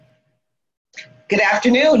Good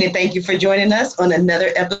afternoon, and thank you for joining us on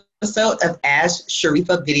another episode of Ask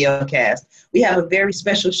Sharifa Videocast. We have a very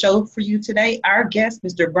special show for you today. Our guest,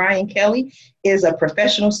 Mr. Brian Kelly, is a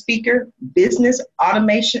professional speaker, business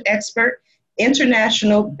automation expert,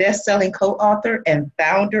 international best-selling co-author, and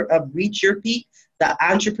founder of Reach Your Peak, the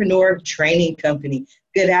entrepreneur training company.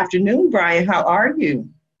 Good afternoon, Brian. How are you?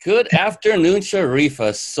 Good afternoon,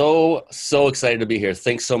 Sharifa. So excited to be here.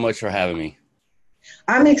 Thanks so much for having me.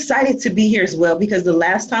 I'm excited to be here as well because the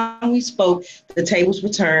last time we spoke, the tables were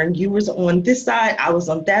turned. You was on this side, I was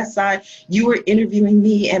on that side. You were interviewing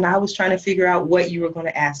me, and I was trying to figure out what you were going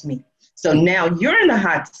to ask me. So now you're in the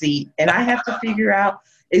hot seat, and I have to figure out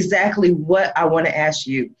exactly what I want to ask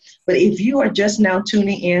you. But if you are just now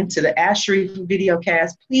tuning in to the Ask Sharifa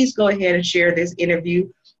Videocast, please go ahead and share this interview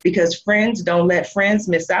because friends don't let friends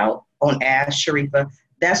miss out on Ask Sharifa.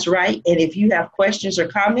 That's right. And if you have questions or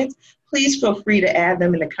comments, please feel free to add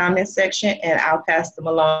them in the comment section and I'll pass them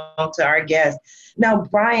along to our guest. Now,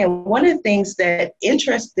 Brian, one of the things that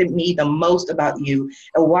interested me the most about you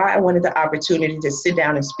and why I wanted the opportunity to sit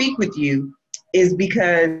down and speak with you is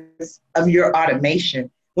because of your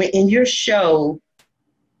automation. When in your show,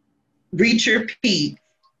 Reach Your Peak,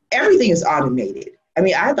 everything is automated. I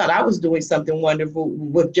mean, I thought I was doing something wonderful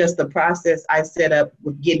with just the process I set up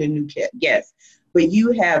with getting a new guest. But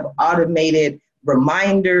you have automated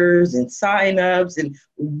reminders and signups, and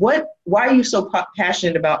why are you so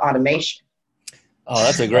passionate about automation? Oh,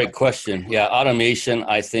 that's a great question. Yeah, automation,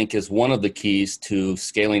 I think, is one of the keys to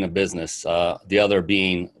scaling a business. The other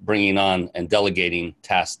being bringing on and delegating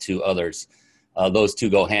tasks to others. Those two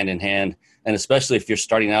go hand in hand. And especially if you're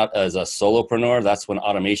starting out as a solopreneur, that's when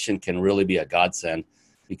automation can really be a godsend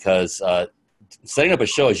because setting up a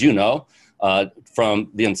show, as you know, from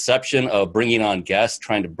the inception of bringing on guests,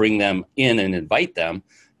 trying to bring them in and invite them,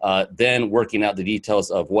 then working out the details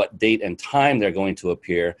of what date and time they're going to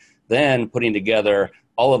appear, then putting together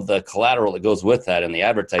all of the collateral that goes with that and the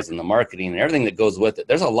advertising, the marketing, and everything that goes with it.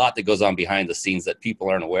 There's a lot that goes on behind the scenes that people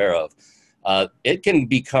aren't aware of. It can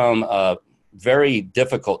become very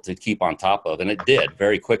difficult to keep on top of, and it did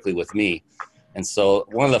very quickly with me. And so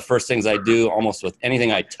one of the first things I do almost with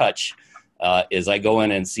anything I touch is I go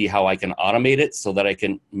in and see how I can automate it so that I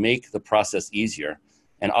can make the process easier.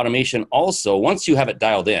 And automation also, once you have it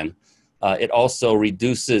dialed in, it also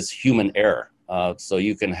reduces human error. So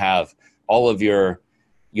you can have all of your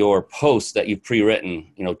posts that you've pre-written,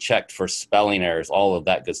 checked for spelling errors, all of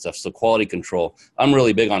that good stuff. So quality control. I'm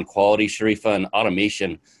really big on quality, Sharifa, and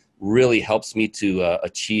automation really helps me to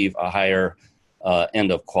achieve a higher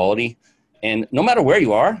end of quality. And no matter where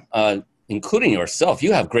you are, including yourself,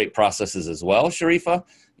 you have great processes as well, Sharifa.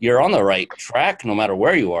 You're on the right track no matter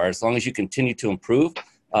where you are, as long as you continue to improve.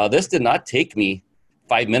 This did not take me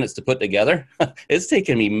 5 minutes to put together. It's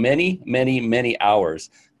taken me many, many, many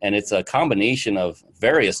hours. And it's a combination of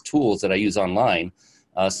various tools that I use online.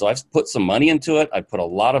 So I've put some money into it. I put a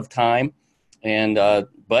lot of time,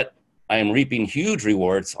 but I am reaping huge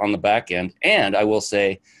rewards on the back end. And I will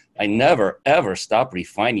say, I never, ever stop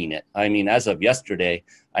refining it. I mean, as of yesterday,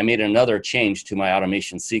 I made another change to my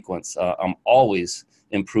automation sequence. I'm always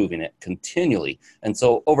improving it continually. And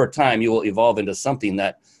so over time, you will evolve into something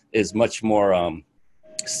that is much more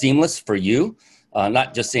seamless for you.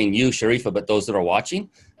 Not just saying you, Sharifa, but those that are watching.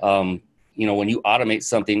 When you automate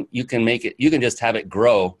something, you can just have it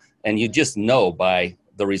grow, and you just know by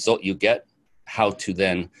the result you get how to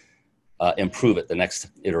then improve it the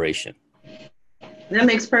next iteration. That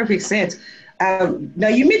makes perfect sense. Now,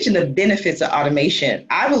 you mentioned the benefits of automation.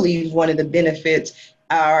 I believe one of the benefits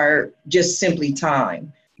are just simply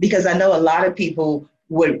time, because I know a lot of people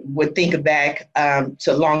would think back to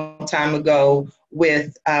a long time ago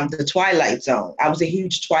with the Twilight Zone. I was a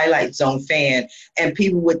huge Twilight Zone fan, and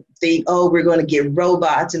people would think, oh, we're going to get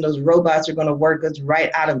robots, and those robots are going to work us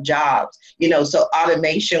right out of jobs. So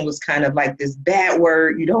automation was kind of like this bad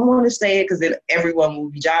word. You don't want to say it because everyone will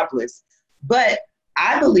be jobless. But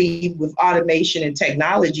I believe with automation and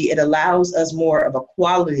technology, it allows us more of a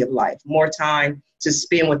quality of life, more time to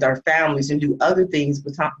spend with our families and do other things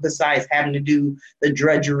besides having to do the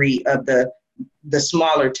drudgery of the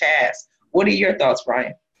smaller tasks. What are your thoughts,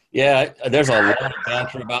 Brian? Yeah, there's a lot of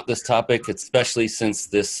banter about this topic, especially since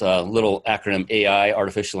this little acronym AI,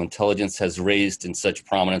 artificial intelligence, has raised in such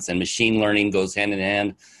prominence, and machine learning goes hand in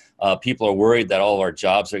hand. People are worried that all of our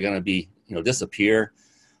jobs are going to be, disappear.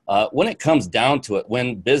 When it comes down to it,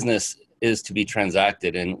 when business is to be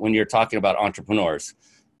transacted, and when you're talking about entrepreneurs,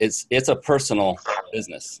 it's a personal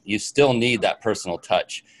business. You still need that personal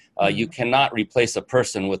touch. You cannot replace a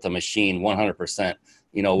person with a machine 100%.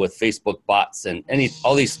 With Facebook bots and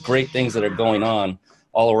all these great things that are going on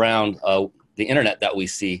all around the internet that we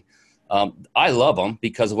see. I love them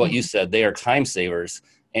because of what you said. They are time savers.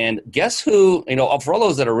 And guess who, for all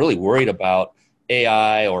those that are really worried about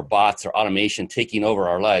AI or bots or automation taking over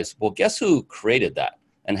our lives, well, guess who created that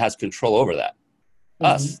and has control over that?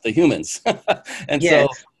 Us, the humans. And Yes.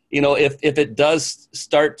 so, if it does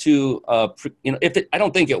start to, I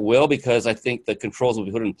don't think it will, because I think the controls will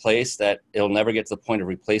be put in place that it'll never get to the point of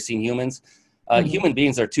replacing humans. Human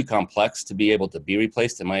beings are too complex to be able to be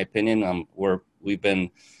replaced, in my opinion. We've been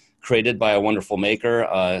created by a wonderful maker,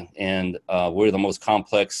 and we're the most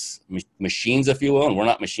complex machines, if you will, and we're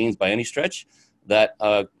not machines by any stretch that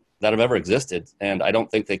have ever existed. And I don't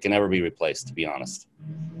think they can ever be replaced, to be honest.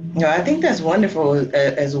 I think that's wonderful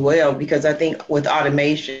as well, because I think with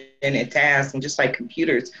automation and tasks, and just like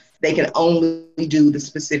computers, they can only do the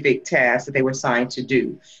specific tasks that they were assigned to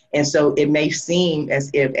do. And so it may seem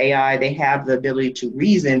as if AI, they have the ability to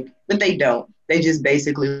reason, but they don't. They just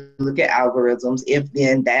basically look at algorithms. If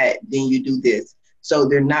then that, then you do this. So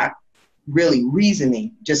they're not really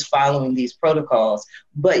reasoning, just following these protocols.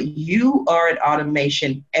 But you are an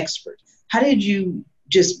automation expert. How did you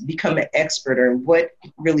just become an expert, or what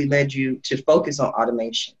really led you to focus on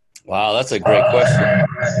automation? Wow, that's a great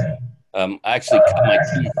question. I actually cut my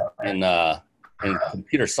teeth in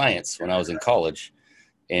computer science when I was in college,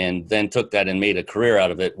 and then took that and made a career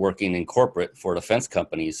out of it, working in corporate for defense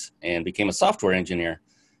companies, and became a software engineer.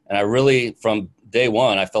 And I really, from day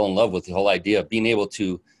one, I fell in love with the whole idea of being able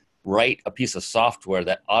to write a piece of software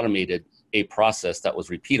that automated a process that was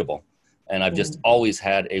repeatable. And I've just always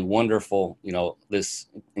had a wonderful, this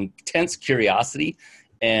intense curiosity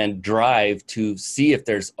and drive to see if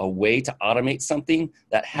there's a way to automate something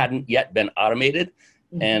that hadn't yet been automated.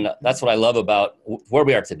 And that's what I love about where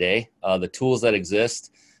we are today. The tools that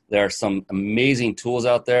exist, there are some amazing tools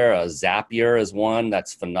out there. Zapier is one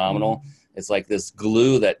that's phenomenal. It's like this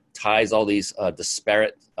glue that ties all these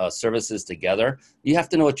disparate services together. You have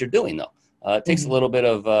to know what you're doing, though. It takes a little bit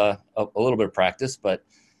of practice, but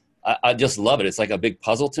I just love it. It's like a big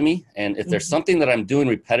puzzle to me. And if there's something that I'm doing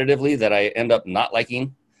repetitively that I end up not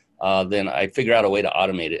liking, then I figure out a way to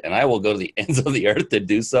automate it. And I will go to the ends of the earth to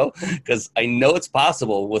do so, because I know it's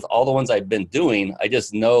possible with all the ones I've been doing. I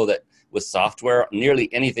just know that with software,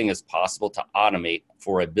 nearly anything is possible to automate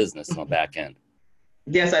for a business on the back end.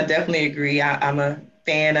 Yes, I definitely agree. I'm a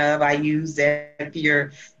fan of, I use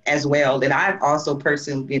Zapier as well. And I've also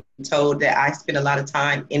personally been told that I spend a lot of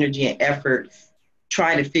time, energy, and effort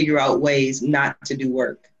trying to figure out ways not to do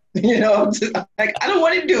work. Like, I don't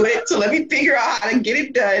want to do it, so let me figure out how to get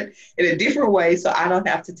it done in a different way so I don't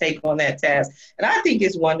have to take on that task. And I think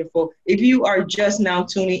it's wonderful. If you are just now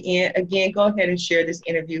tuning in, again, go ahead and share this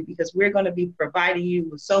interview, because we're going to be providing you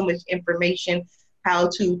with so much information,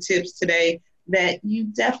 how-to tips today, that you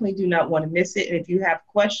definitely do not want to miss it. And if you have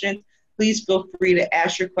questions, please feel free to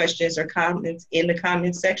ask your questions or comments in the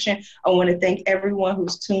comment section. I want to thank everyone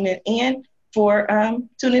who's tuning in for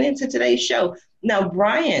tuning into today's show. Now,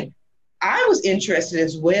 Brian, I was interested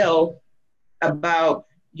as well about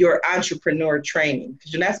your entrepreneur training,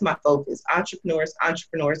 because that's my focus. Entrepreneurs.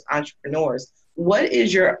 What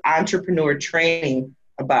is your entrepreneur training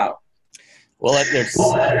about? Well,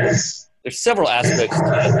 there's several aspects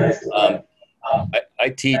to it. I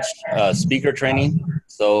teach speaker training.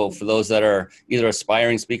 So for those that are either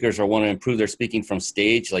aspiring speakers or want to improve their speaking from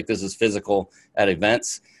stage, like this is physical at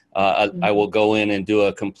events, I will go in and do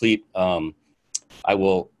a complete, I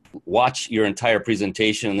will watch your entire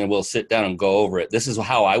presentation, and then we'll sit down and go over it. This is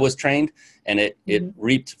how I was trained, and it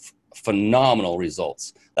reaped phenomenal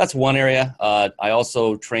results. That's one area. I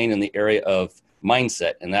also train in the area of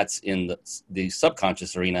mindset, and that's in the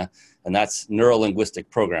subconscious arena, and that's neuro-linguistic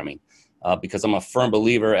programming. Because I'm a firm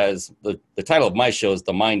believer, as the title of my show is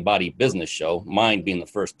the Mind Body Business Show, mind being the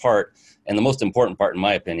first part and the most important part, in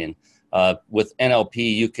my opinion. With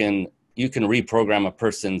NLP, you can reprogram a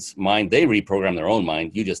person's mind. They reprogram their own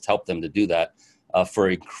mind. You just help them to do that for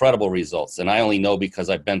incredible results. And I only know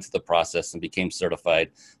because I've been through the process and became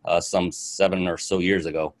certified some 7 or so years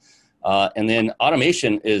ago. And then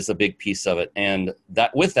automation is a big piece of it. And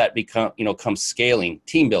that with that comes scaling,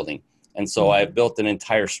 team building. And so I've built an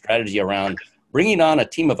entire strategy around bringing on a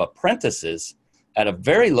team of apprentices at a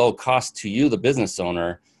very low cost to you, the business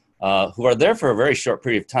owner, who are there for a very short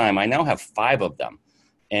period of time. I now have 5 of them.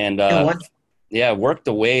 And worked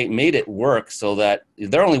away, made it work so that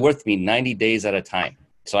they're only worth me 90 days at a time.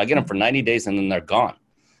 So I get them for 90 days and then they're gone.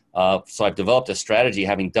 So I've developed a strategy,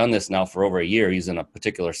 having done this now for over a year using a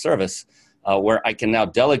particular service, where I can now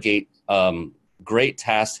delegate great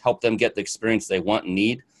tasks, help them get the experience they want and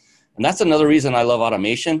need. And that's another reason I love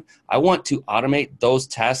automation. I want to automate those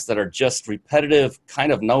tasks that are just repetitive,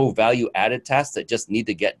 kind of no value added tasks that just need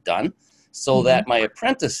to get done, so that my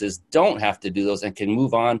apprentices don't have to do those and can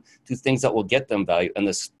move on to things that will get them value and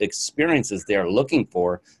the experiences they are looking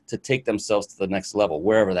for to take themselves to the next level,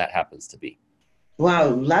 wherever that happens to be. Wow,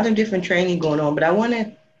 a lot of different training going on, but I want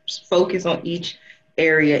to focus on each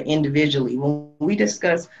area individually. When we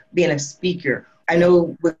discuss being a speaker, I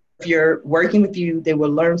know with you're working with you, they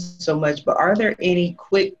will learn so much, but are there any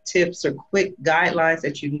quick tips or quick guidelines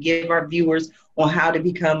that you can give our viewers on how to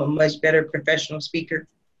become a much better professional speaker?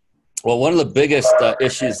 Well, one of the biggest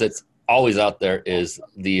issues that's always out there is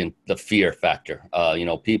the fear factor.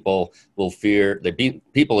 People will fear,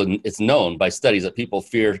 it's known by studies that people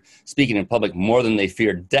fear speaking in public more than they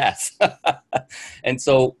fear death. And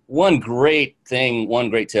so one great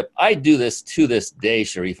tip, I do this to this day,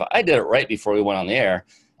 Sharifa. I did it right before we went on the air,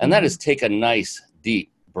 and that is take a nice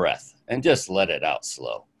deep breath and just let it out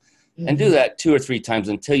slow. And do that 2 or 3 times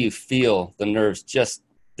until you feel the nerves just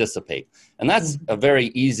dissipate. And that's a very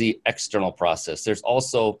easy external process. There's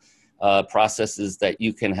also processes that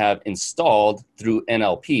you can have installed through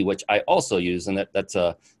NLP, which I also use, and that's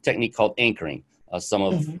a technique called anchoring. Some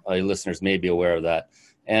of your listeners may be aware of that.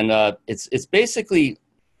 And it's basically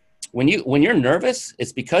when you're nervous,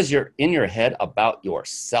 it's because you're in your head about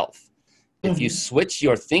yourself. If you switch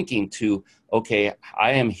your thinking to, okay,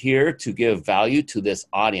 I am here to give value to this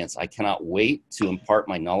audience. I cannot wait to impart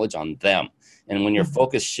my knowledge on them. And when your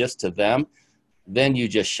focus shifts to them, then you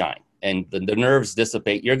just shine and the nerves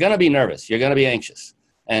dissipate. You're going to be nervous. You're going to be anxious.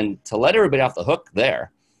 And to let everybody off the hook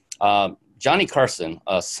there, Johnny Carson,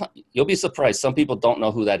 you'll be surprised. Some people don't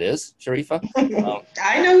know who that is, Sharifa.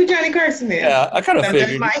 I know who Johnny Carson is. Yeah, I kind of figured.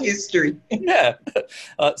 That's my history. Yeah.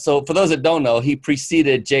 So for those that don't know, he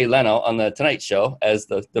preceded Jay Leno on The Tonight Show as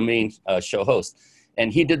the main show host.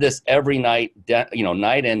 And he did this every night,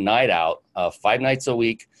 night in, night out, 5 nights a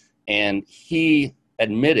week. And he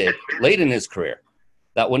admitted late in his career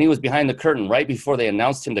that when he was behind the curtain, right before they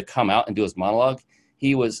announced him to come out and do his monologue,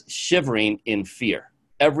 he was shivering in fear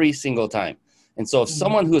every single time. And so if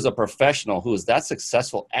someone who is a professional, who is that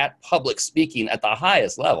successful at public speaking at the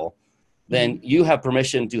highest level, then you have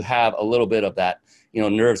permission to have a little bit of that,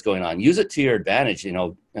 nerves going on. Use it to your advantage.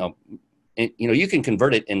 You can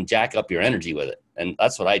convert it and jack up your energy with it. And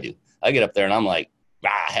that's what I do. I get up there and I'm like,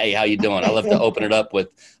 hey, how you doing? I love to open it up with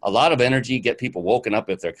a lot of energy, get people woken up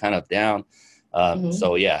if they're kind of down.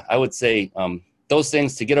 So yeah, I would say those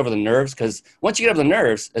things to get over the nerves, because once you get over the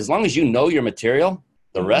nerves, as long as you know your material,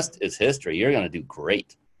 the rest is history. You're going to do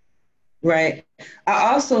great. Right.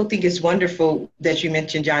 I also think it's wonderful that you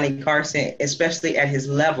mentioned Johnny Carson, especially at his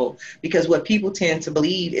level, because what people tend to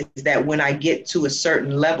believe is that when I get to a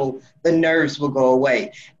certain level, the nerves will go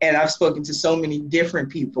away. And I've spoken to so many different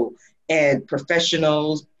people and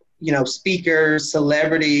professionals, speakers,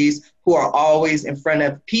 celebrities who are always in front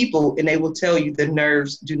of people, and they will tell you the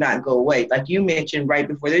nerves do not go away. Like you mentioned right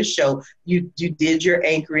before this show, you did your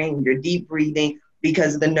anchoring, your deep breathing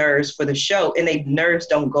because of the nerves for the show, and the nerves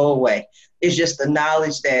don't go away. It's just the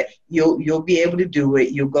knowledge that you'll be able to do it.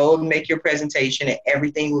 You'll go and make your presentation and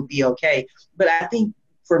everything will be okay. But I think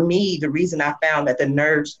for me, the reason I found that the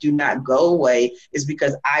nerves do not go away is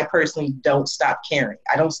because I personally don't stop caring.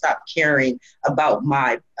 I don't stop caring about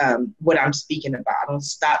my what I'm speaking about. I don't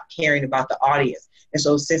stop caring about the audience. And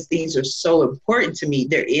so since these are so important to me,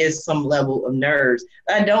 there is some level of nerves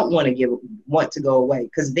I don't want to go away.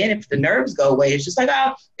 Because then if the nerves go away, it's just like,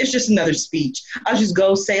 it's just another speech. I'll just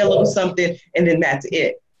go say a little something and then that's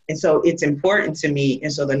it. And so it's important to me.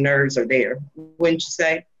 And so the nerves are there. Wouldn't you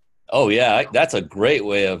say? Oh, yeah, that's a great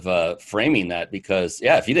way of framing that, because,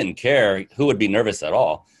 if you didn't care, who would be nervous at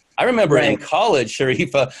all? I remember in college,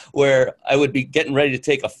 Sharifa, where I would be getting ready to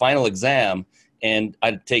take a final exam, and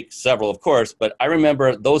I'd take several, of course, but I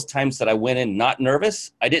remember those times that I went in not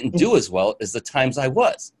nervous, I didn't do as well as the times I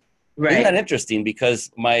was. Right. Isn't that interesting? Because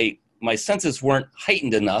my senses weren't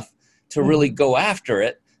heightened enough to really go after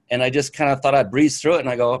it. And I just kind of thought I'd breeze through it, and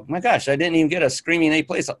I go, oh my gosh, I didn't even get a screaming A+.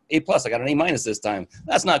 I got an A- this time.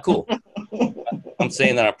 That's not cool. I'm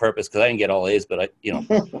saying that on purpose because I didn't get all A's, but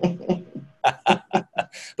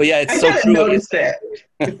but yeah, it's so true. Noticed that.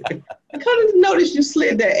 I kind of noticed you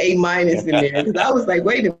slid that A- in there, because I was like,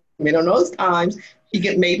 wait a minute, on those times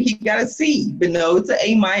maybe he got a C, but no, it's an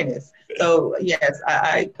A-. So yes,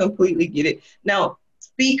 I completely get it. Now,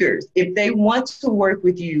 speakers, if they want to work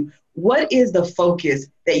with you, what is the focus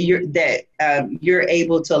that you're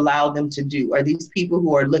able to allow them to do? Are these people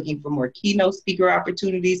who are looking for more keynote speaker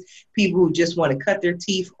opportunities, people who just want to cut their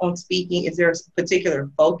teeth on speaking? Is there a particular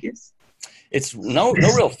focus? It's no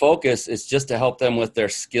real focus. It's just to help them with their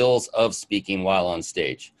skills of speaking while on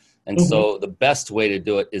stage. And so the best way to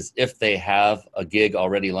do it is if they have a gig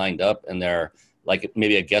already lined up and they're like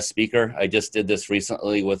maybe a guest speaker. I just did this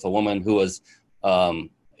recently with a woman who was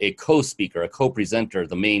a co-speaker, a co-presenter,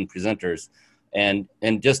 the main presenters, and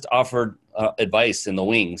just offered advice in the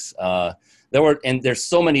wings. There's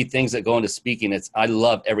so many things that go into speaking. I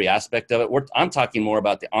love every aspect of it. I'm talking more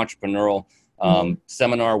about the entrepreneurial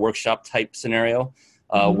seminar workshop type scenario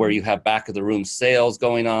where you have back of the room sales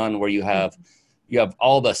going on, where you have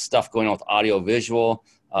all the stuff going on with audio visual.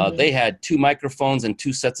 They had 2 microphones and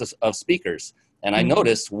 2 sets of speakers. And I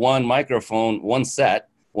noticed one microphone, one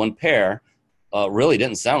pair really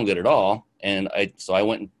didn't sound good at all. And so I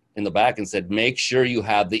went in the back and said, make sure you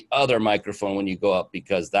have the other microphone when you go up,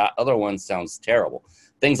 because that other one sounds terrible.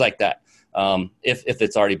 Things like that, if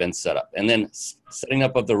it's already been set up. And then setting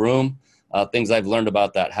up of the room, things I've learned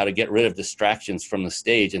about that, how to get rid of distractions from the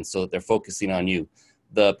stage and so that they're focusing on you.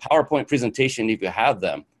 The PowerPoint presentation, if you have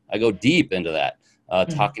them, I go deep into that,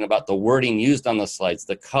 talking about the wording used on the slides,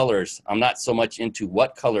 the colors. I'm not so much into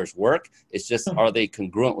what colors work. It's just, are they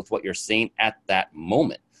congruent with what you're saying at that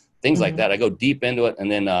moment? Things like that. I go deep into it,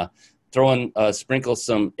 and then sprinkle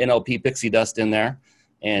some NLP pixie dust in there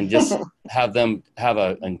and just have them have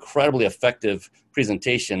an incredibly effective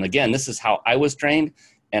presentation. Again, this is how I was trained.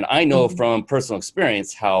 And I know from personal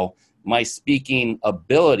experience how my speaking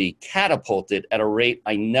ability catapulted at a rate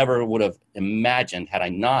I never would have imagined had I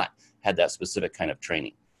not had that specific kind of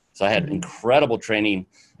training. So I had incredible training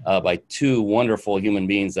by 2 wonderful human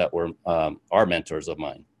beings that were our mentors of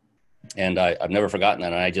mine. And I've never forgotten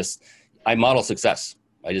that. And I model success.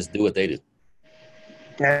 I just do what they do.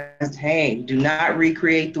 Hey, do not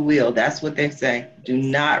recreate the wheel. That's what they say. Do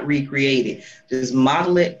not recreate it. Just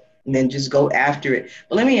model it and then just go after it.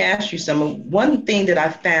 But let me ask you one thing that I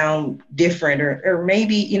found different, or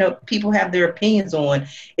maybe, people have their opinions on,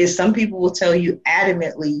 is some people will tell you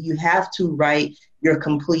adamantly, you have to write your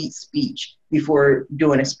complete speech before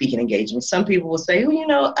doing a speaking engagement. Some people will say,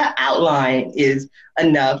 an outline is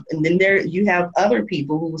enough. And then you have other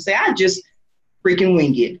people who will say, I just freaking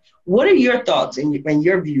wing it. What are your thoughts and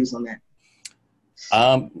your views on that?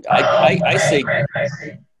 I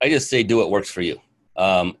just say do what works for you.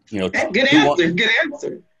 Good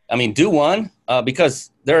answer. I mean, do one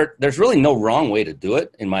because there's really no wrong way to do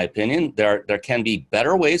it, in my opinion. There can be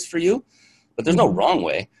better ways for you, but there's no wrong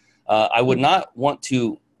way. I would not want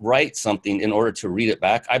to write something in order to read it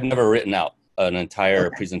back. I've never written out an entire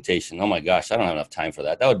presentation. Oh my gosh, I don't have enough time for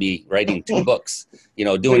that. That would be writing 2 books,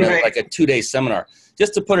 doing it like a 2-day seminar.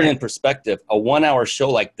 Just to put it in perspective, a 1-hour show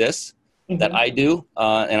like this that I do,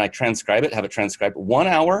 and I transcribe it, have it transcribed, 1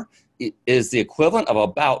 hour is the equivalent of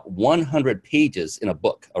about 100 pages in a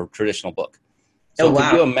book, a traditional book. So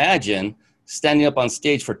Can you imagine standing up on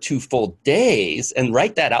stage for 2 full days and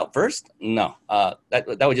write that out first? No, that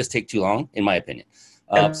would just take too long, in my opinion.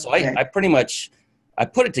 So I pretty much, I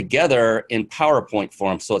put it together in PowerPoint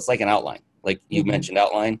form. So it's like an outline, like you mentioned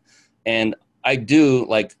outline. And I do,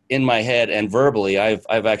 like, in my head and verbally, I've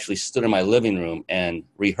actually stood in my living room and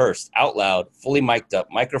rehearsed out loud, fully mic'd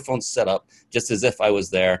up, microphone set up, just as if I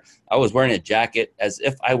was there. I was wearing a jacket as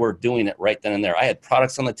if I were doing it right then and there. I had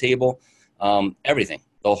products on the table, everything,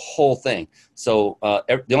 the whole thing. So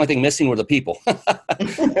the only thing missing were the people.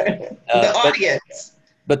 The audience.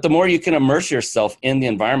 But the more you can immerse yourself in the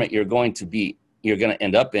environment you're going to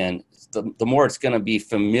end up in, the more it's going to be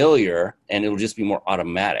familiar, and it'll just be more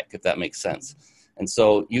automatic, if that makes sense. And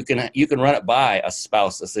so you can run it by a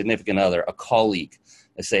spouse, a significant other, a colleague,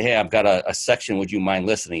 and say, hey, I've got a section, would you mind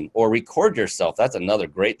listening? Or record yourself. That's another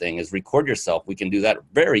great thing, is record yourself. We can do that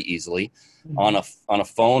very easily on a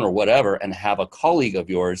phone or whatever, and have a colleague of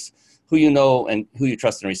yours who you know and who you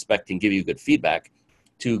trust and respect and give you good feedback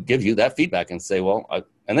to give you that feedback and say, well,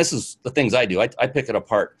 and this is the things I do. I pick it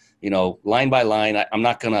apart, line by line. I'm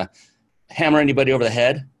not going to hammer anybody over the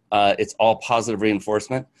head. It's all positive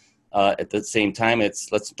reinforcement. At the same time,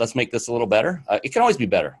 it's let's make this a little better. It can always be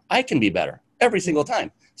better. I can be better every single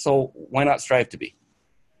time. So why not strive to be?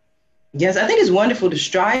 Yes, I think it's wonderful to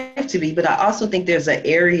strive to be, but I also think there's an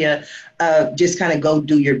area of just kind of go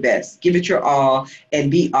do your best, give it your all,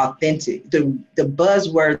 and be authentic. The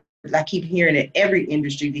buzzword I keep hearing in every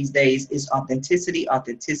industry these days is authenticity,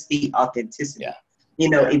 authenticity, authenticity. Yeah.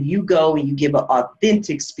 If you go and you give an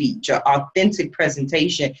authentic speech, an authentic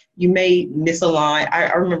presentation, you may miss a line.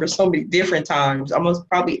 I remember so many different times, almost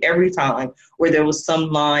probably every time, where there was some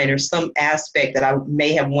line or some aspect that I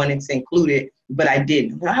may have wanted to include it, but I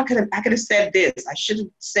didn't. Well, I could have said this. I should have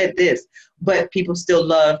said this, but people still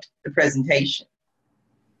loved the presentation.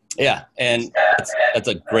 Yeah, and that's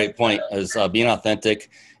a great point, is being authentic,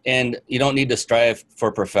 and you don't need to strive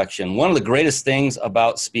for perfection. One of the greatest things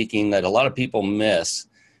about speaking that a lot of people miss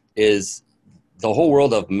is the whole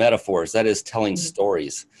world of metaphors, that is telling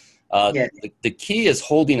stories. Yes. The key is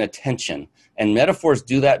holding attention, and metaphors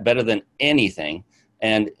do that better than anything.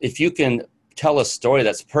 And if you can tell a story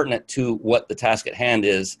that's pertinent to what the task at hand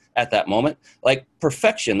is at that moment, like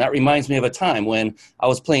perfection, that reminds me of a time when I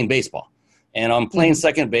was playing baseball. And I'm playing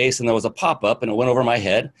second base, and there was a pop-up, and it went over my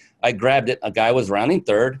head. I grabbed it. A guy was rounding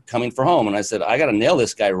third, coming for home. And I said, I got to nail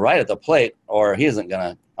this guy right at the plate, or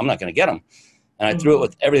I'm not going to get him. And I threw it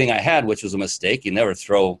with everything I had, which was a mistake. You never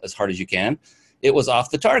throw as hard as you can. It was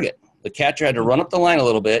off the target. The catcher had to run up the line a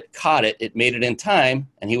little bit, caught it. It made it in time,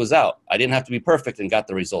 and he was out. I didn't have to be perfect and got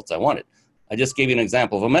the results I wanted. I just gave you an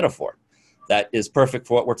example of a metaphor that is perfect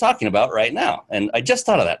for what we're talking about right now. And I just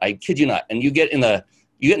thought of that. I kid you not. And you get in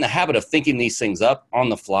the habit of thinking these things up on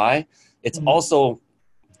the fly. It's also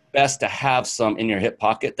best to have some in your hip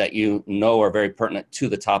pocket that you know are very pertinent to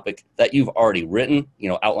the topic that you've already written,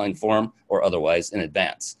 outline form or otherwise in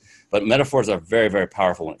advance. But metaphors are very, very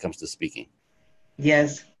powerful when it comes to speaking.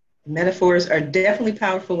 Yes, metaphors are definitely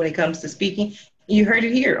powerful when it comes to speaking. You heard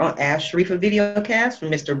it here on Ask Sharifa Videocast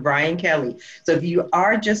from Mr. Brian Kelly. So if you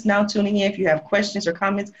are just now tuning in, if you have questions or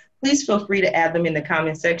comments, please feel free to add them in the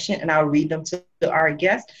comment section and I'll read them to our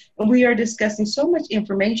guest. And we are discussing so much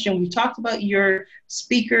information. We talked about your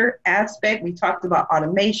speaker aspect. We talked about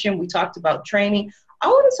automation. We talked about training. I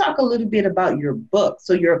want to talk a little bit about your book.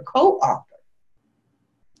 So you're a co-author,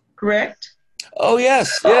 correct? Oh,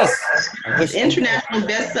 yes. International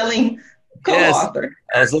best-selling co-author. Yes.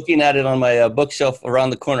 I was looking at it on my bookshelf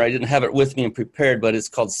around the corner. I didn't have it with me and prepared, but it's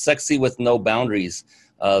called Sexy with No Boundaries.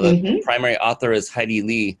 The primary author is Heidi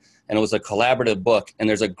Lee, and it was a collaborative book. And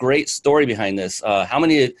there's a great story behind this. How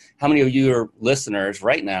many of your listeners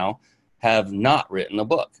right now have not written a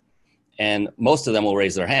book? And most of them will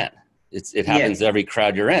raise their hand. It happens to every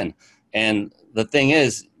crowd you're in. And the thing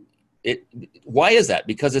is, why is that?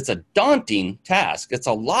 Because it's a daunting task. It's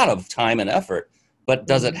a lot of time and effort, but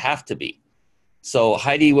does it have to be? So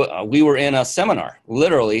Heidi, we were in a seminar,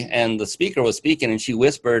 literally, and the speaker was speaking, and she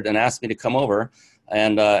whispered and asked me to come over.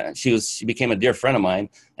 And she became a dear friend of mine.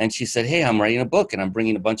 And she said, hey, I'm writing a book, and I'm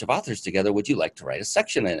bringing a bunch of authors together. Would you like to write a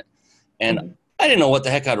section in it? And I didn't know what the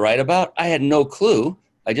heck I'd write about. I had no clue.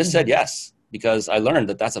 I just said yes, because I learned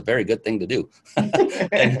that that's a very good thing to do.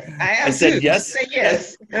 I said yes.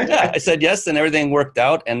 Yes. Yeah, I said yes, and everything worked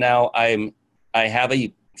out. And now I have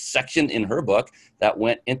a section in her book that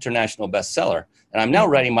went international bestseller. And I'm now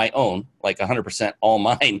writing my own, like 100% all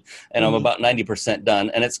mine, and I'm about 90% done.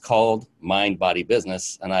 And it's called Mind, Body,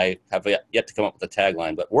 Business. And I have yet to come up with a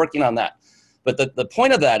tagline, but working on that. But the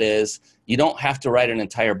point of that is you don't have to write an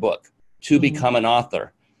entire book to become an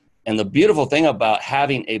author. And the beautiful thing about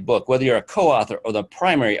having a book, whether you're a co-author or the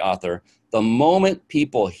primary author, the moment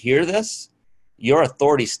people hear this, your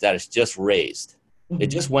authority status just raised. It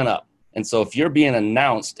just went up. And so if you're being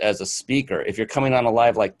announced as a speaker, if you're coming on a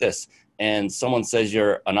live like this, and someone says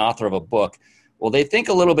you're an author of a book, well, they think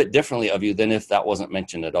a little bit differently of you than if that wasn't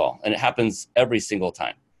mentioned at all. And it happens every single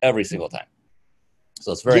time.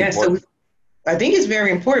 So it's very important. So I think it's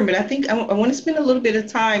very important, but I think I want to spend a little bit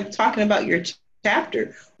of time talking about your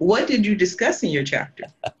chapter. What did you discuss in your chapter?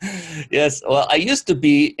 Yes. Well, I used to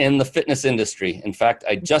be in the fitness industry. In fact,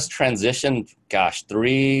 I just transitioned,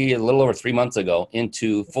 a little over 3 months ago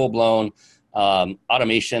into full-blown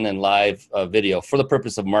automation and live video for the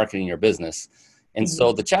purpose of marketing your business. And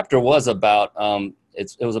so the chapter was about,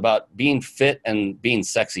 it was about being fit and being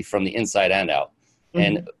sexy from the inside and out.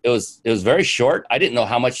 And it was very short. I didn't know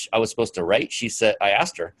how much I was supposed to write. I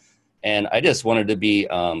asked her, and I just wanted to be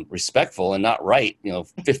respectful and not write,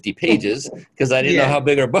 50 pages because I didn't know how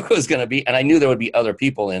big our book was going to be. And I knew there would be other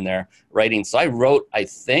people in there writing. So I wrote, I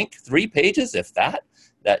think, 3 pages, if that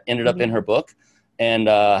ended up in her book. And,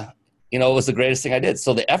 it was the greatest thing I did.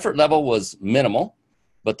 So the effort level was minimal,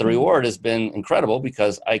 but the reward has been incredible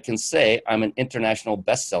because I can say I'm an international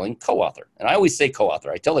best-selling co-author. And I always say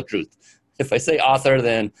co-author. I tell the truth. If I say author,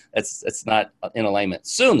 then it's not in alignment.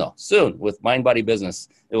 Soon, with Mind, Body, Business,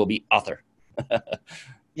 it will be author.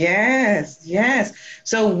 Yes.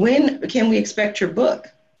 So when can we expect your book?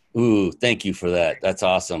 Ooh, thank you for that. That's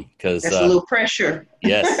awesome. Because that's a little pressure.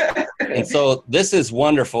 Yes. And so this is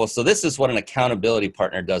wonderful. So this is what an accountability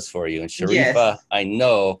partner does for you. And Sharifa, I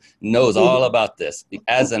know, knows all about this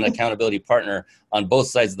as an accountability partner on both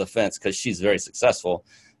sides of the fence because she's very successful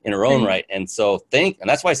in her own right. And so and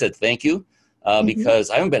that's why I said thank you, because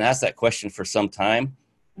I haven't been asked that question for some time.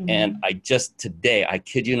 And I just today, I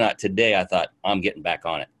kid you not, today I thought I'm getting back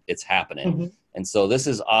on it. it's happening. Mm-hmm. And so this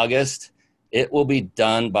is August. It will be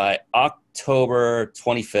done by October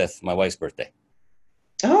 25th, my wife's birthday.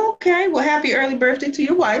 Okay, well, happy early birthday to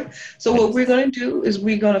your wife. So what we're going to do is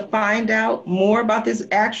we're going to find out more about this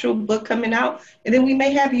actual book coming out, and then we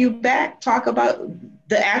may have you back talk about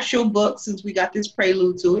the actual book since we got this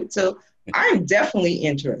prelude to it. So I'm definitely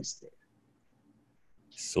interested.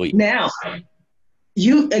 Sweet. Now,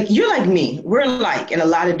 you're like me. We're alike in a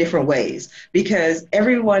lot of different ways because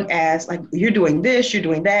everyone asks, like, you're doing this, you're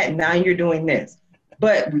doing that, and now you're doing this.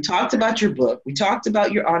 But we talked about your book. We talked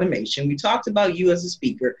about your automation. We talked about you as a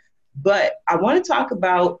speaker. But I want to talk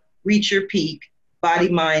about Reach Your Peak Body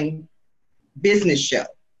Mind Business Show.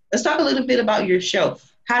 Let's talk a little bit about your show.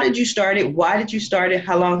 How did you start it? Why did you start it?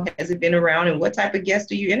 How long has it been around? And what type of guests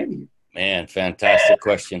do you interview? Man, fantastic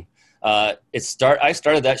question. I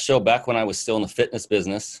started that show back when I was still in the fitness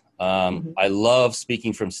business. I love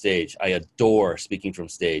speaking from stage. I adore speaking from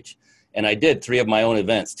stage. And I did 3 of my own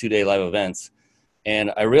events, 2-day live events.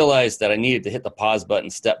 And I realized that I needed to hit the pause button,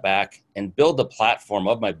 step back, and build the platform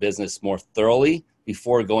of my business more thoroughly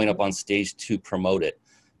before going up on stage to promote it.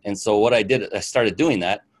 And so what I did, I started doing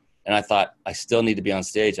that. And I thought, I still need to be on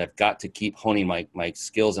stage. I've got to keep honing my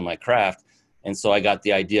skills and my craft. And so I got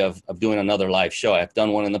the idea of doing another live show. I've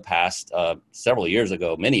done one in the past, several years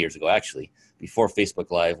ago, many years ago, actually, before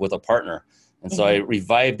Facebook Live with a partner. And so I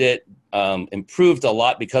revived it, improved a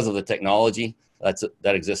lot because of the technology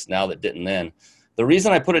that exists now that didn't then. The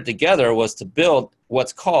reason I put it together was to build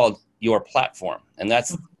what's called your platform. And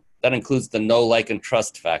that includes the know, like, and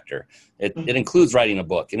trust factor. It includes writing a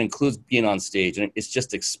book. It includes being on stage. And it's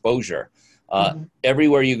just exposure.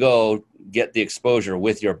 Everywhere you go, get the exposure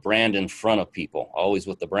with your brand in front of people, always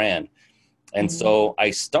with the brand. And so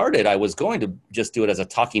I was going to just do it as a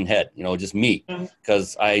talking head, just me,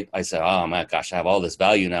 because I said, oh my gosh, I have all this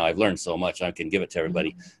value now. I've learned so much. I can give it to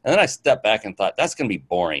everybody. And then I stepped back and thought, that's going to be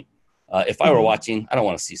boring. If I were watching, I don't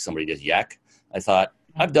want to see somebody just yak. I thought,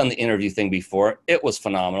 I've done the interview thing before. It was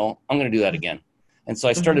phenomenal. I'm going to do that again. And so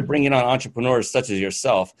I started bringing on entrepreneurs such as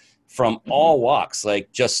yourself from all walks,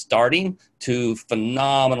 like just starting to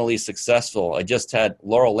phenomenally successful. I just had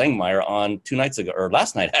Laurel Langmeyer on 2 nights ago, or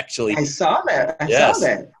last night, actually. I saw that. I saw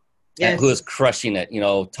that. Yes. Who is crushing it.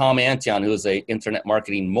 Tom Antion, who is an internet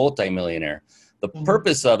marketing multimillionaire. The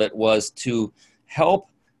purpose of it was to help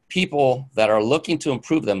people that are looking to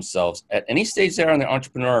improve themselves at any stage they are on their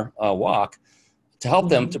entrepreneur walk, to help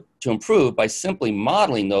them to improve by simply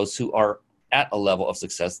modeling those who are at a level of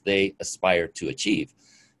success they aspire to achieve.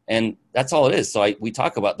 And that's all it is. So we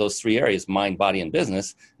talk about those 3 areas, mind, body, and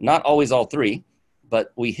business, not always all 3,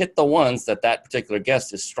 but we hit the ones that particular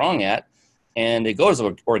guest is strong at, and it goes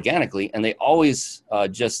organically, and they always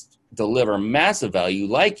just deliver massive value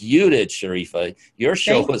like you did, Sharifa. Your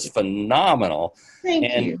show was phenomenal.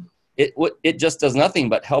 Thank you. It just does nothing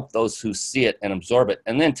but help those who see it and absorb it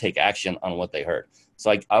and then take action on what they heard.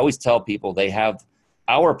 So I always tell people they have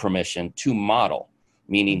our permission to model,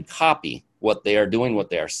 meaning copy what they are doing, what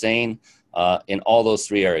they are saying in all those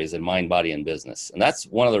 3 areas, in mind, body, and business. And that's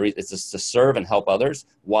one of the reasons. It's just to serve and help others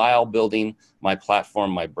while building my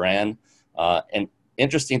platform, my brand. An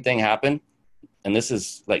interesting thing happened, and this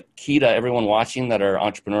is like key to everyone watching that are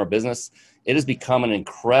entrepreneur business. It has become an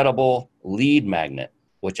incredible lead magnet,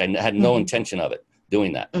 which I had no intention of it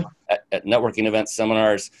doing that. At networking events,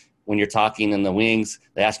 seminars, when you're talking in the wings,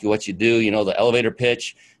 they ask you what you do, the elevator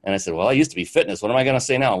pitch. And I said, well, I used to be fitness. What am I going to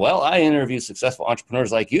say now? Well, I interview successful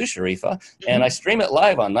entrepreneurs like you, Sharifa, and I stream it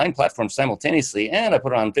live on 9 platforms simultaneously, and I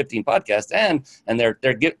put it on 15 podcasts, and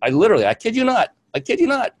I kid you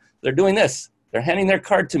not, they're doing this. They're handing their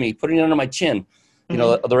card to me, putting it under my chin.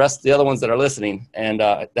 The other ones that are listening. And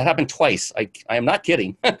that happened twice. I am not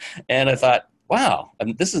kidding. And I thought, wow,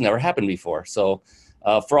 this has never happened before. So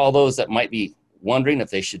for all those that might be wondering if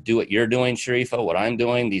they should do what you're doing, Sharifa, what I'm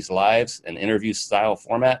doing, these lives and interview style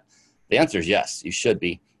format, the answer is yes, you should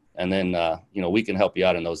be. And then, we can help you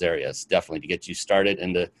out in those areas, definitely, to get you started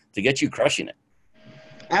and to get you crushing it.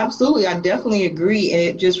 Absolutely. I definitely agree. And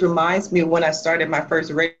it just reminds me of when I started my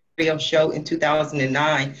first radio show in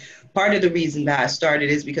 2009. Part of the reason that I started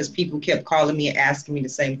is because people kept calling me and asking me the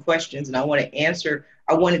same questions, and I wanted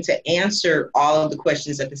to answer all of the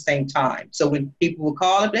questions at the same time. So when people would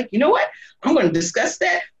call, I'd be like, you know what? I'm going to discuss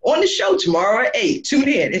that on the show tomorrow at 8. Tune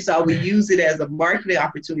in. And so I would use it as a marketing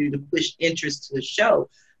opportunity to push interest to the show.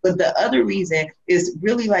 But the other reason is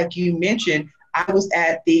really, like you mentioned, I was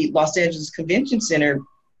at the Los Angeles Convention Center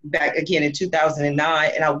back again in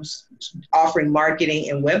 2009, and I was offering marketing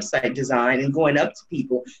and website design and going up to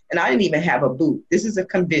people, and I didn't even have a booth. This is a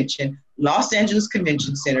convention, Los Angeles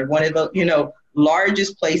Convention Center, one of the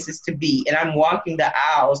largest places to be. And I'm walking the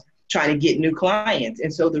aisles trying to get new clients.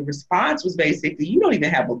 And so the response was basically, you don't even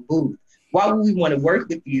have a booth. Why would we want to work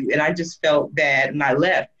with you? And I just felt bad and I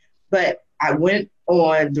left. But I went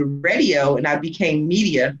on the radio and I became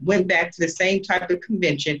media, went back to the same type of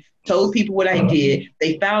convention, told people what I did.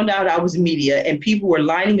 They found out I was media and people were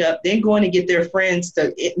lining up, then going to get their friends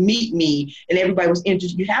to meet me. And everybody was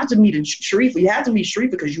interested. You have to meet Sharifa. You have to meet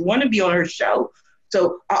Sharifa because you want to be on her show.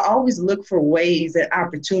 So I always look for ways and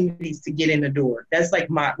opportunities to get in the door. That's like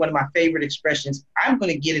one of my favorite expressions. I'm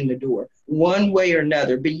going to get in the door one way or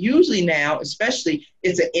another. But usually now, especially,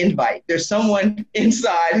 it's an invite. There's someone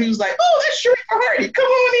inside who's like, oh, that's Sharifa Hardy. Come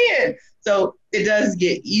on in. So it does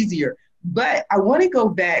get easier. But I want to go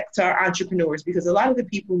back to our entrepreneurs because a lot of the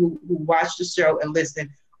people who watch the show and listen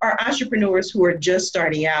are entrepreneurs who are just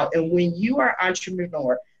starting out. And when you are an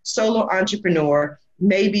entrepreneur, solo entrepreneur,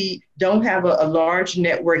 maybe don't have a large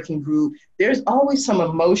networking group, there's always some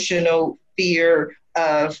emotional fear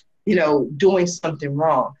of, doing something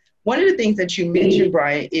wrong. One of the things that you mentioned,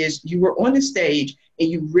 Brian, is you were on the stage and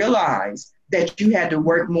you realized that you had to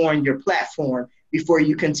work more on your platform before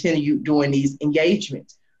you continue doing these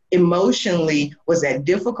engagements. Emotionally, was that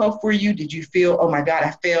difficult for you? Did you feel, oh my God,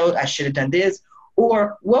 I failed, I should have done this?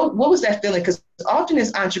 Or what was that feeling? Because often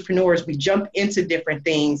as entrepreneurs, we jump into different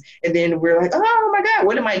things and then we're like, oh my God,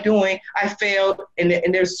 what am I doing? I failed.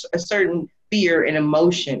 And there's a certain fear and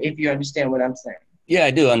emotion, if you understand what I'm saying. Yeah,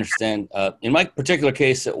 I do understand. In my particular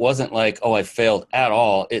case, it wasn't like, oh, I failed at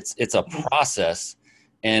all. It's a process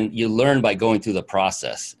and you learn by going through the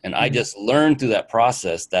process. And I just learned through that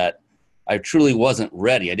process that I truly wasn't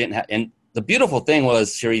ready. I didn't have, and the beautiful thing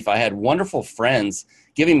was, Sharif, I had wonderful friends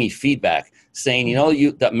giving me feedback saying,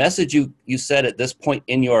 that message you said at this point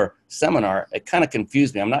in your seminar, it kind of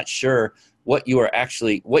confused me. I'm not sure what your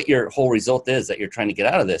whole result is that you're trying to get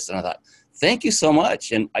out of this. And I thought, thank you so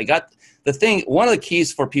much. And I got one of the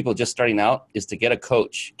keys for people just starting out is to get a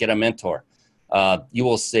coach, get a mentor. You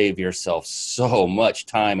will save yourself so much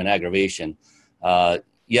time and aggravation.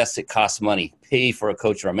 Yes, it costs money. Pay for a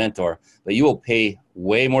coach or a mentor, but you will pay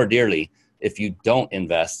way more dearly if you don't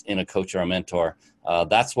invest in a coach or a mentor.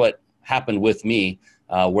 That's what happened with me,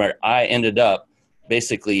 where I ended up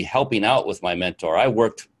basically helping out with my mentor. I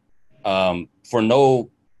worked for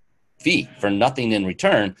no fee, for nothing in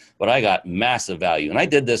return, but I got massive value. And I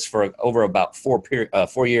did this for over about 4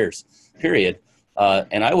 years period.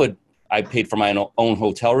 And I paid for my own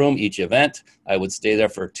hotel room each event. I would stay there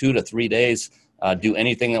for 2 to 3 days, do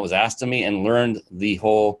anything that was asked of me, and learned the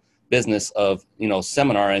whole business of,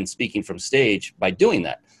 seminar and speaking from stage by doing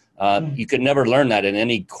that. You could never learn that in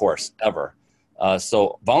any course ever.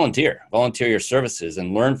 So volunteer your services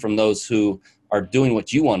and learn from those who are doing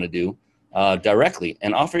what you want to do directly,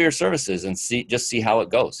 and offer your services and see how it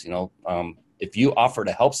goes. If you offer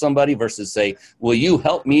to help somebody versus say, will you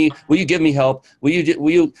help me? Will you give me help? Will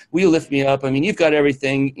you lift me up? I mean, you've got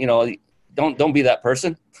everything, don't be that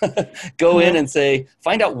person. Go in and say,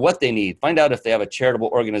 find out what they need. Find out if they have a charitable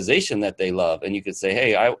organization that they love. And you could say,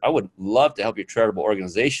 hey, I would love to help your charitable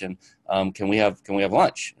organization. Can we have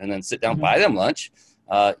lunch? And then sit down, buy them lunch.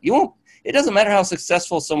 It doesn't matter how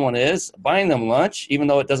successful someone is, buying them lunch, even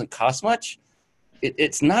though it doesn't cost much.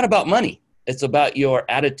 It's not about money. It's about your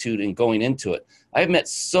attitude and going into it. I've met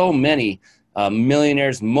so many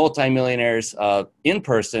millionaires, multimillionaires in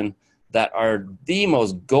person that are the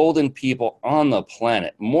most golden people on the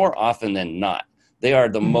planet, more often than not. They are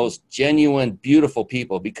the most genuine, beautiful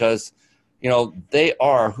people because, they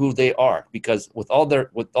are who they are, because with all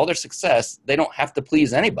their success, they don't have to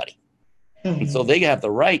please anybody. And so they have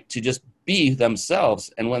the right to just be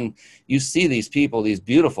themselves. And when you see these people, these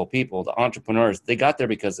beautiful people, the entrepreneurs, they got there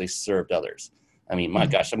because they served others. I mean, my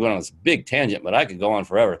gosh, I'm going on this big tangent, but I could go on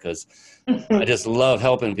forever because I just love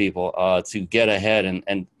helping people to get ahead.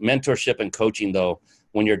 And mentorship and coaching, though,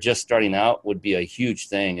 when you're just starting out, would be a huge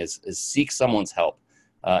thing, is seek someone's help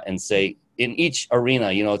and say, in each arena,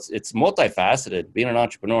 it's multifaceted. Being an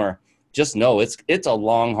entrepreneur, just know it's a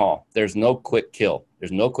long haul. There's no quick kill.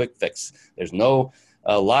 There's no quick fix. There's no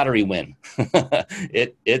lottery win.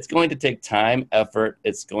 It's going to take time, effort.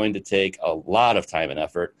 It's going to take a lot of time and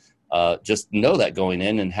effort. Just know that going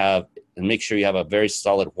in and make sure you have a very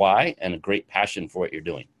solid why and a great passion for what you're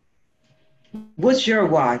doing. What's your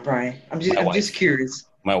why, Brian? I'm just curious.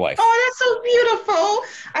 My wife. Oh, that's so beautiful.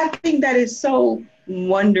 I think that is so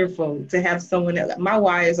wonderful to have someone else. My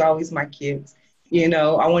why is always my kids.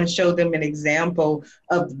 I want to show them an example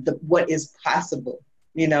of what is possible.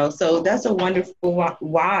 So that's a wonderful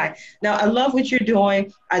why. Now, I love what you're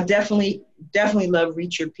doing. I definitely love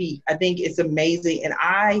Reach Your Peak. I think it's amazing. And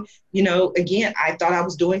again, I thought I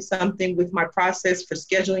was doing something with my process for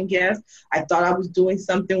scheduling guests. I thought I was doing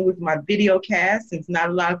something with my video cast, since not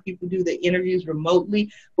a lot of people do the interviews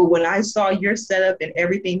remotely. But when I saw your setup and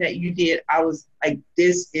everything that you did, I was like,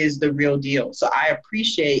 this is the real deal. So I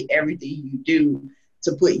appreciate everything you do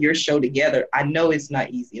to put your show together. I know it's not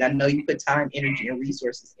easy. And I know you put time, energy, and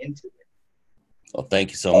resources into it. Well, thank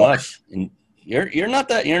you so much. And you're not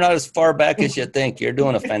as far back as you think. You're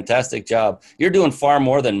doing a fantastic job. You're doing far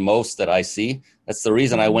more than most that I see. That's the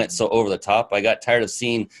reason I went so over the top. I got tired of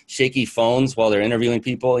seeing shaky phones while they're interviewing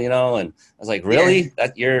people, and I was like, really?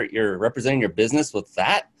 That you're representing your business with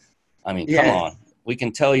that? I mean, come on. We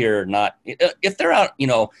can tell you're not. If they're out,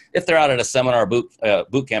 if they're out at a seminar boot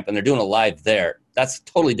camp and they're doing a live there, that's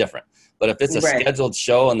totally different. But if it's a scheduled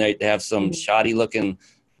show and they have some shoddy looking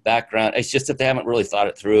background, it's just if they haven't really thought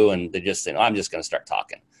it through and they just say, I'm just going to start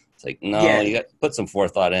talking. It's like, no, you got to put some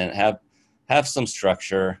forethought in, have some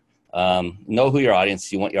structure, know who you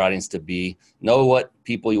want your audience to be, know what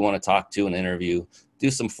people you want to talk to and interview,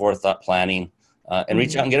 do some forethought planning, and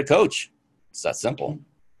reach out and get a coach. It's that simple.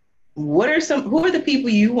 Who are the people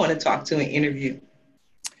you want to talk to and interview?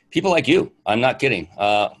 People like you. I'm not kidding.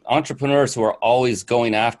 Entrepreneurs who are always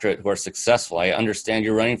going after it, who are successful. I understand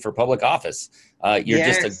you're running for public office. You're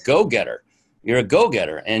just a go-getter. You're a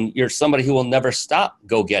go-getter, and you're somebody who will never stop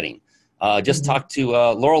go-getting. Just talk to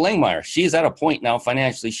Laurel Langmeyer. She's at a point now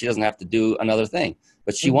financially she doesn't have to do another thing,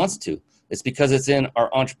 but she wants to. It's because it's in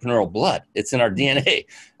our entrepreneurial blood. It's in our DNA.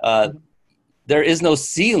 There is no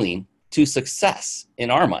ceiling to success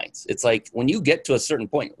in our minds. It's like when you get to a certain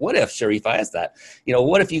point, what if, Sharif, I asked that,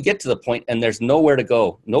 what if you get to the point and there's nowhere to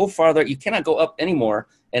go, no farther, you cannot go up anymore,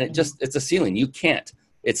 and it's a ceiling. You can't.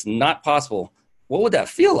 It's not possible. What would that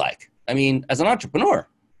feel like? I mean, as an entrepreneur,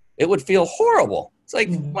 it would feel horrible. It's like,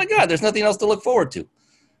 oh my God, there's nothing else to look forward to.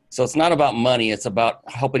 So it's not about money. It's about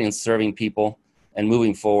helping and serving people and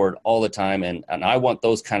moving forward all the time. And I want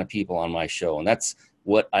those kind of people on my show. And that's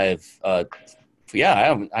what I've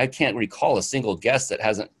I can't recall a single guest that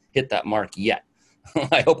hasn't hit that mark yet.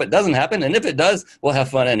 I hope it doesn't happen. And if it does, we'll have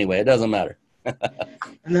fun anyway. It doesn't matter.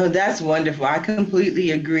 No, that's wonderful. I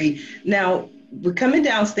completely agree. Now, we're coming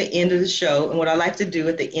down to the end of the show. And what I like to do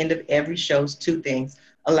at the end of every show is two things.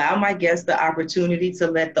 Allow my guests the opportunity to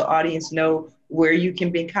let the audience know where you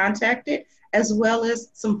can be contacted, as well as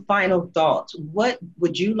some final thoughts. What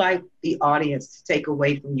would you like the audience to take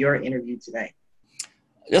away from your interview today?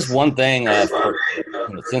 Just one thing,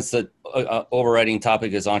 since the overriding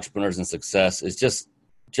topic is entrepreneurs and success, is just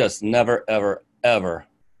never, ever, ever,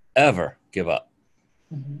 ever give up.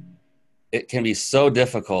 Mm-hmm. It can be so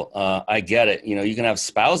difficult. I get it. You can have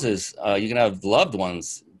spouses, you can have loved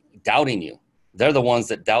ones doubting you. They're the ones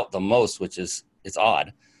that doubt the most, it's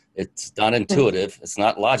odd. It's not intuitive. It's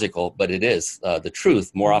not logical, but it is the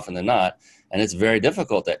truth more often than not. And it's very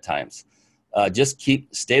difficult at times. Just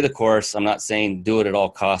stay the course. I'm not saying do it at all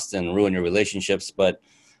costs and ruin your relationships, but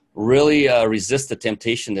really resist the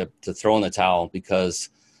temptation to throw in the towel, because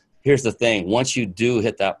here's the thing. Once you do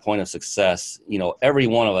hit that point of success, every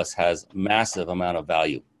one of us has massive amount of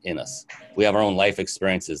value in us. We have our own life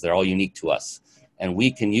experiences. They're all unique to us, and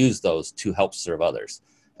we can use those to help serve others.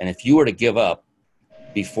 And if you were to give up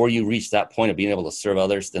before you reach that point of being able to serve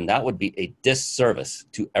others, then that would be a disservice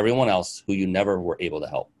to everyone else who you never were able to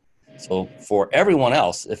help. So for everyone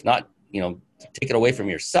else, if not, take it away from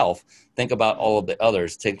yourself, think about all of the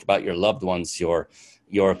others, think about your loved ones, your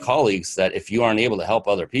colleagues, that if you aren't able to help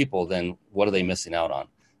other people, then what are they missing out on?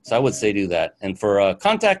 So I would say do that. And for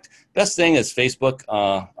contact, best thing is Facebook.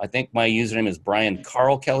 I think my username is Brian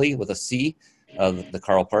Carl Kelly with a C, the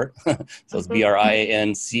Carl part. So it's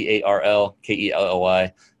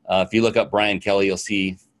BrianCarlKelly. If you look up Brian Kelly, you'll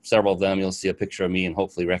see several of them. You'll see a picture of me and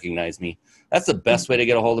hopefully recognize me. That's the best way to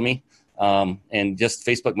get a hold of me. And just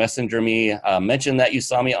Facebook Messenger me, mention that you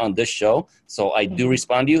saw me on this show. So I do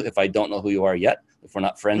respond to you if I don't know who you are yet, if we're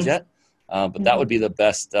not friends yet. But that would be the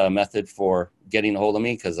best method for getting a hold of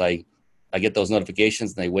me, because I get those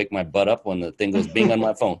notifications and they wake my butt up when the thing goes bing on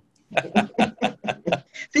my phone.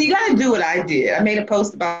 So you got to do what I did. I made a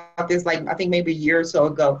post about this, I think maybe a year or so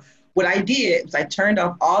ago. What I did was I turned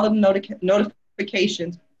off all of the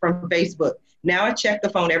notifications from Facebook. Now I check the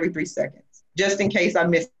phone every 3 seconds, just in case I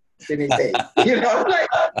missed anything. I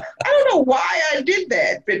don't know why I did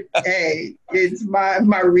that, but hey, it's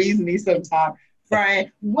my reasoning sometimes.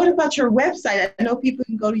 Brian, what about your website? I know people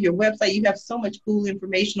can go to your website. You have so much cool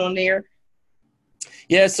information on there.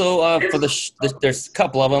 Yeah, so for there's a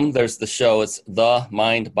couple of them. There's the show. It's the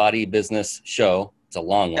Mind Body Business Show, It's a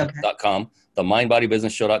long one, Okay. .com,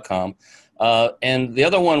 themindbodybusinessshow.com. And the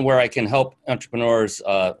other one where I can help entrepreneurs,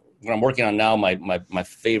 what I'm working on now, my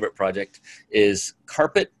favorite project is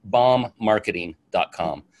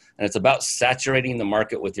carpetbombmarketing.com. And it's about saturating the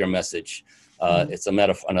market with your message. It's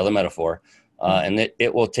another metaphor. And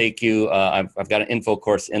it will take you, I've got an info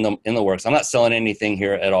course in the works. I'm not selling anything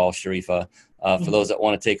here at all, Sharifa. For those that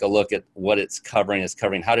want to take a look at what it's covering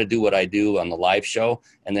how to do what I do on the live show,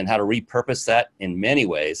 and then how to repurpose that in many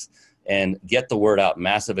ways and get the word out,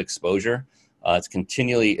 massive exposure.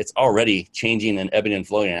 It's already changing and ebbing and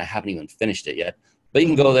flowing, and I haven't even finished it yet. But you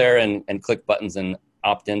can go there and click buttons and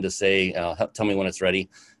opt in to say, tell me when it's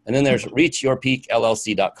ready. And then there's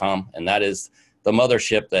reachyourpeakllc.com, and that is the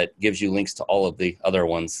mothership that gives you links to all of the other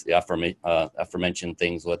ones, the aforementioned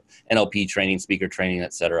things with NLP training, speaker training,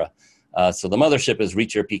 etc. So the mothership is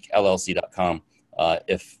reachyourpeakllc.com.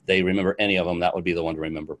 If they remember any of them, that would be the one to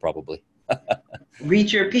remember probably.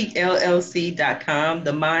 reachyourpeakllc.com,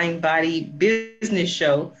 the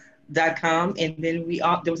mindbodybusinessshow.com, and then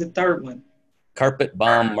there was a third one.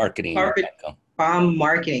 Carpetbombmarketing.com. Carpet Bomb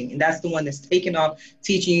Marketing, and that's the one that's taking off,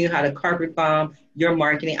 teaching you how to carpet bomb your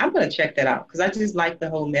marketing. I'm going to check that out because I just like the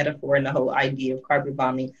whole metaphor and the whole idea of carpet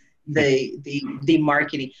bombing the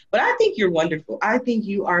marketing. But I think you're wonderful. I think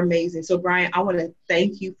you are amazing. So Brian, I want to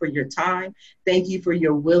thank you for your time. Thank you for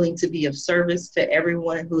your willing to be of service to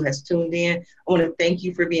everyone who has tuned in. I want to thank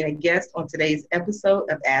you for being a guest on today's episode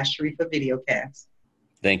of Ask Sharifa Videocast.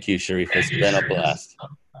 Thank you, Sharifa. It's been a blast.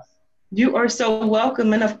 You are so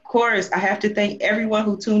welcome. And of course, I have to thank everyone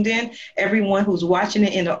who tuned in, everyone who's watching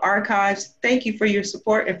it in the archives. Thank you for your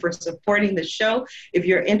support and for supporting the show. If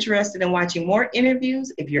you're interested in watching more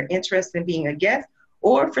interviews, if you're interested in being a guest,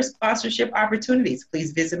 or for sponsorship opportunities,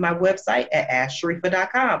 please visit my website at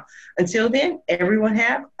asksharifa.com. Until then, everyone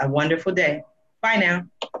have a wonderful day. Bye now.